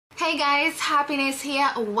Hey guys, Happiness here.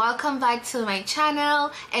 Welcome back to my channel,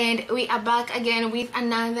 and we are back again with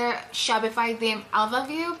another Shopify theme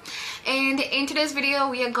overview. And in today's video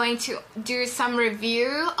we are going to do some review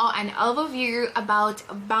or an overview about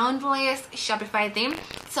Boundless Shopify theme.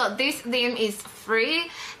 So this theme is free,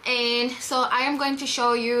 and so I am going to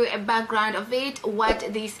show you a background of it, what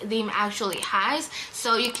this theme actually has,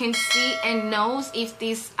 so you can see and knows if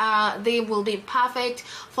this theme will be perfect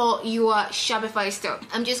for your Shopify store.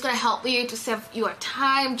 I'm just gonna help you to save your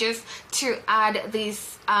time just to add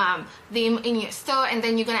this theme in your store, and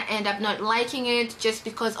then you're gonna end up not liking it just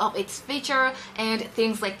because of its feature and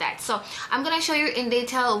things like that. So I'm gonna show you in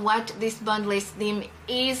detail what this Boundless theme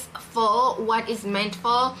is for, what is meant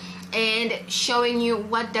for, and showing you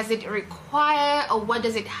what does it require or what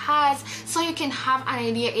does it has, so you can have an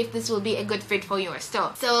idea if this will be a good fit for your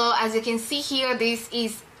store. So as you can see here, this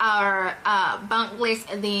is our Boundless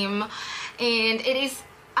theme, and it is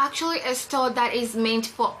actually a store that is meant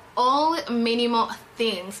for all minimal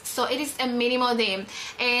things. So it is a minimal theme,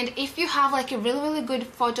 and if you have like a really good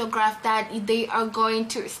photograph that they are going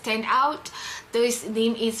to stand out, this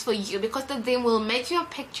theme is for you, because the theme will make your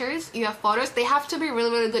pictures, your photos, they have to be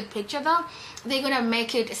really good picture though. They're gonna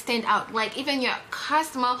make it stand out. Like even your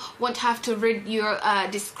customer won't have to read your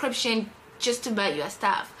description just to buy your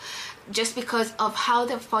stuff, just because of how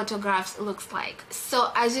the photographs looks like.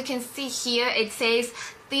 So as you can see here, it says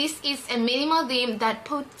this is a minimal theme that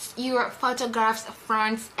puts your photographs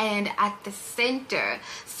front and at the center.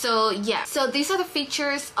 So yeah, so these are the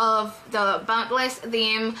features of the Boundless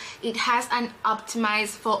theme. It has an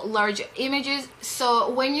optimized for large images. So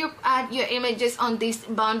when you add your images on this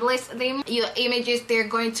Boundless theme, your images, they're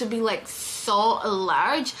going to be like so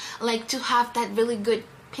large, like to have that really good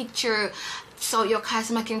picture, so your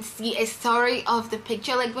customer can see a story of the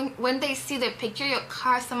picture. Like when they see the picture, your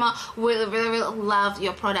customer will really love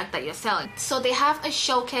your product that you're selling. So they have a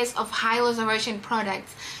showcase of high resolution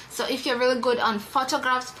products. So if you're really good on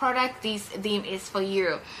photographs product, this theme is for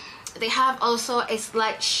you. They have also a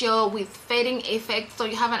slideshow with fading effects, so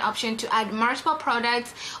you have an option to add multiple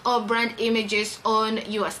products or brand images on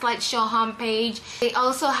your slideshow homepage. They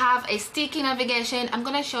also have a sticky navigation. I'm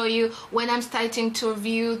gonna show you when I'm starting to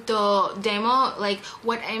review the demo, like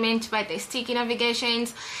what I meant by the sticky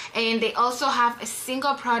navigations. And they also have a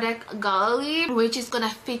single product gallery, which is gonna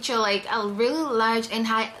feature like a really large and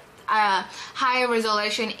high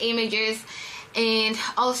resolution images. And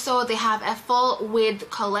also they have a full width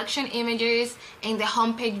collection images and the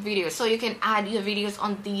homepage videos, so you can add your videos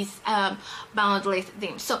on these Boundless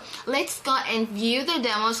themes. So let's go and view the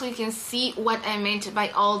demo so you can see what I meant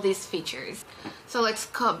by all these features. So let's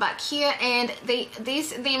go back here, and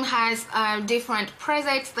this theme has different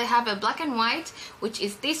presets. They have a black and white, which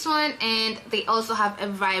is this one, and they also have a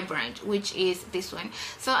vibrant, which is this one.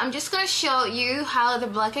 So I'm just gonna show you how the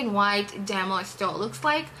black and white demo store looks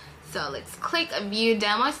like. So let's click view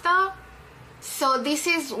demo store. So this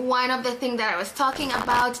is one of the things that I was talking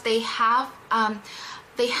about. They have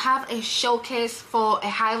a showcase for a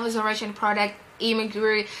high resolution product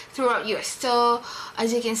imagery throughout your store.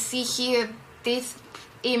 As you can see here, this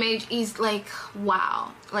image is like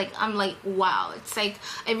wow, like I'm like wow, it's like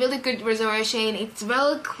a really good resolution. It's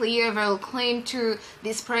very clear, very clean to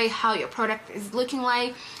display how your product is looking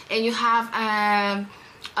like. And you have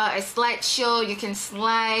a slideshow. You can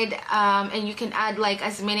slide and you can add like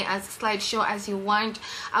as many as slideshow as you want.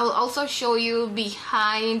 I will also show you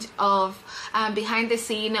behind the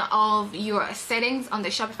scene of your settings on the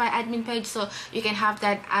Shopify admin page, so you can have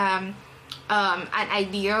that an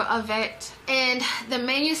idea of it. And the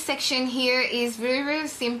menu section here is very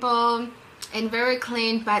simple and very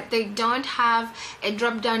clean, but they don't have a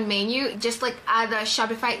drop down menu just like other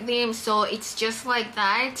Shopify themes. So it's just like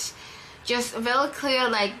that, just very clear.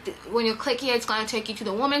 Like when you click here, it's going to take you to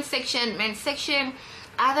the women's section, men's section.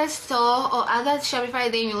 Other store or other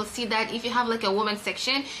Shopify theme, you'll see that if you have like a women's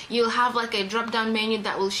section, you'll have like a drop down menu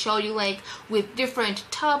that will show you like with different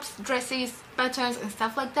tops, dresses, buttons and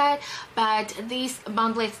stuff like that. But this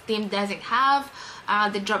Boundless theme doesn't have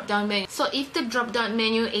the drop down menu. So if the drop down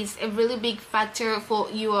menu is a really big factor for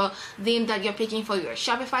your theme that you're picking for your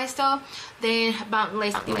Shopify store, then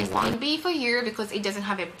Boundless theme won't be for you because it doesn't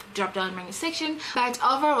have a drop down menu section. But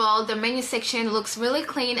overall, the menu section looks really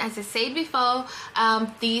clean. As I said before,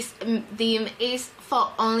 this theme is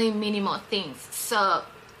for only minimal things, so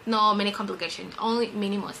no many complication, only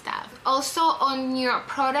minimal stuff. Also on your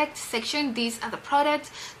product section, these are the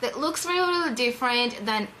products that looks really different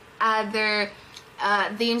than other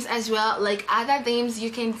themes as well. Like other themes, you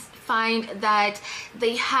can find that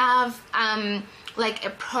they have like a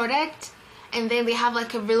product, and then they have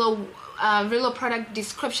like a real real product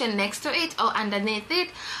description next to it or underneath it,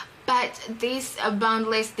 but this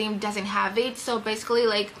Boundless theme doesn't have it. So basically,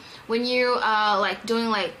 like when you like doing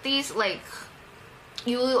like this, like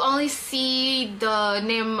you will only see the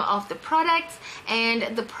name of the product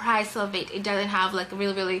and the price of it. It doesn't have like a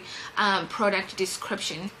really product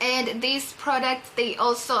description. And these products, they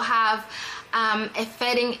also have a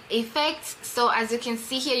fading effect. So as you can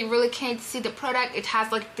see here, you really can't see the product. It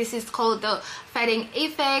has like, this is called the fading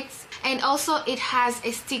effects. And also it has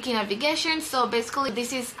a sticky navigation. So basically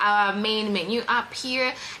this is our main menu up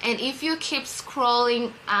here, and if you keep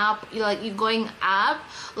scrolling up, you're going up,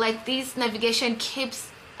 like this navigation keeps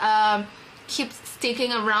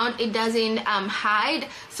sticking around. It doesn't hide.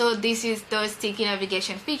 So this is the sticky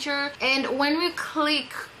navigation feature. And when we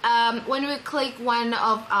click one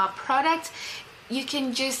of our products, you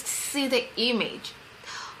can just see the image.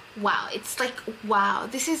 Wow, it's like, wow,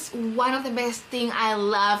 this is one of the best thing I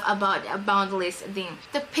love about a Boundless theme.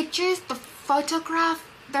 The pictures, the photograph,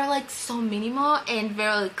 they're like so minimal and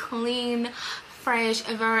very clean, fresh,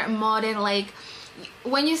 very modern. Like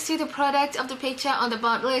when you see the product of the picture on the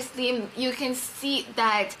Boundless theme, you can see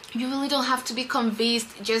that you really don't have to be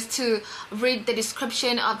convinced just to read the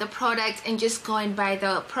description of the product and just go and buy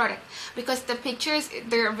the product, because the pictures,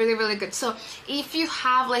 they're really good. So if you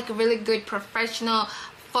have like a really good professional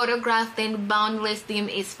photograph, then Boundless theme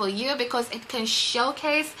is for you, because it can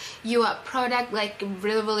showcase your product like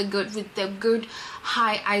really good with the good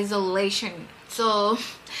high isolation. So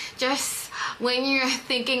just when you're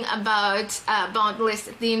thinking about Boundless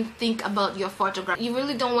theme, think about your photograph. You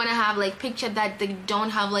really don't want to have like picture that they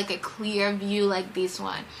don't have like a clear view like this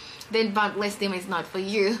one, then Boundless theme is not for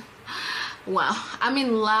you. Wow, I'm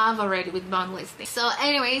in love already with Boundless theme. So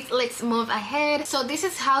anyways, let's move ahead. So this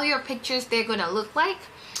is how your pictures, they're gonna look like.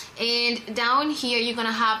 And down here you're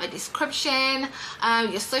gonna have a description,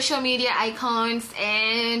 your social media icons,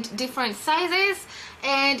 and different sizes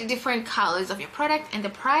and different colors of your product, and the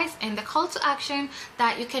price and the call to action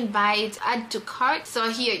that you can buy it, add to cart. So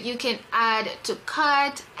here you can add to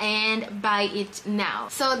cart and buy it now.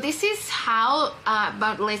 So this is how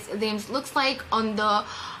Boundless themes looks like on the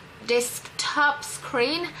desktop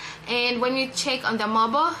screen, and when you check on the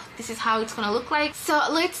mobile, this is how it's gonna look like. So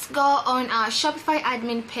let's go on our Shopify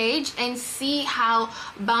admin page and see how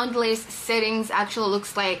Boundless settings actually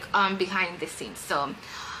looks like behind the scenes. So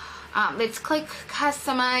let's click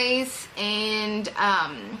customize, and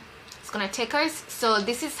it's gonna take us. So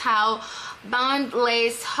this is how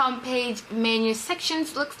Boundless homepage menu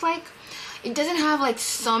sections looks like. It doesn't have like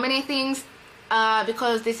so many things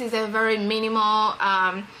because this is a very minimal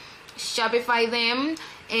Shopify theme,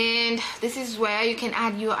 and this is where you can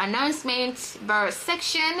add your announcement bar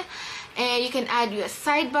section, and you can add your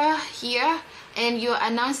sidebar here, and your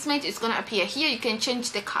announcement is gonna appear here. You can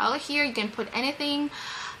change the color here. You can put anything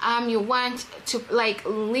you want to, like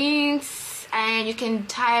links, and you can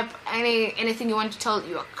type anything you want to tell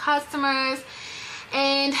your customers.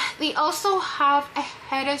 And they also have a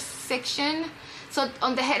header section. So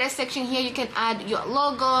on the header section here, you can add your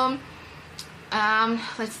logo.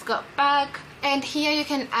 Let's go back, and here you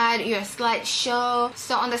can add your slideshow.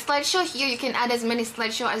 So on the slideshow here, you can add as many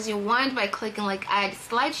slideshow as you want by clicking like add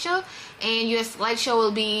slideshow, and your slideshow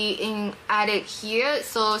will be added here.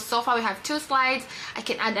 So far we have 2 slides. I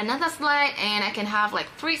can add another slide, and I can have like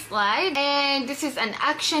 3 slides. And this is an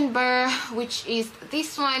action bar, which is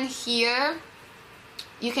this one here.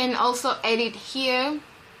 You can also edit here.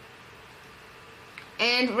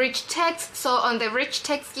 And rich text. So on the rich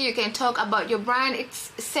text here, you can talk about your brand.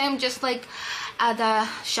 It's same just like other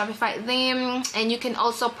Shopify theme. And you can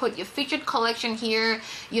also put your featured collection here,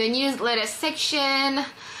 your newsletter section,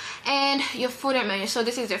 and your footer menu. So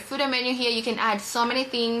this is your footer menu here. You can add so many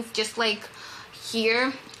things, just like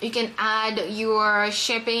here. You can add your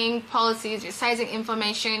shipping policies, your sizing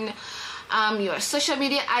information, your social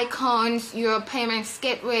media icons, your payments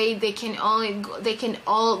gateway. They can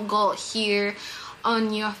all go here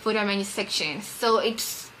on your footer menu section. So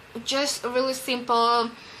it's just really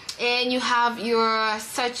simple. And you have your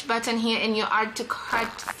search button here and your add to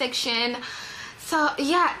cart section. So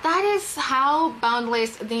yeah, that is how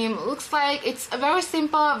Boundless theme looks like. It's very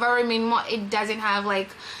simple, very minimal. It doesn't have like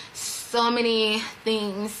so many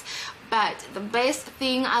things, but the best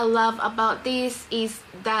thing I love about this is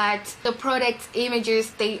that the product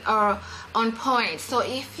images, they are on point. So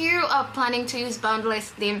if you are planning to use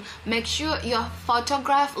Boundless theme, make sure your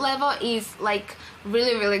photograph level is like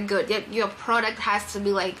really good. Your product has to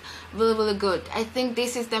be like really good. I think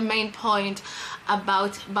this is the main point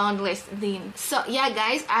about Boundless theme. So yeah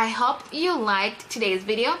guys, I hope you liked today's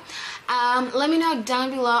video. Let me know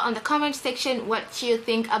down below on the comment section what you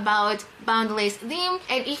think about Boundless theme,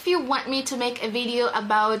 and if you want me to make a video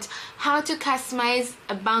about how to customize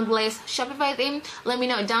a Boundless Shopify theme, let me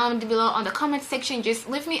know down below on the comment section. Just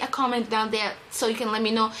leave me a comment down there so you can let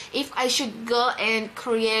me know if I should go and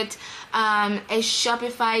create a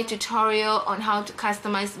Shopify tutorial on how to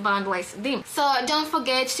customize Boundless theme. So don't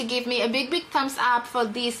forget to give me a big thumbs up for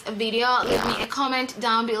this video, leave me a comment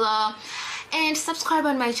down below, and subscribe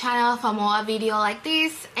on my channel for more video like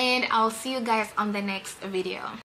this, and I'll see you guys on the next video.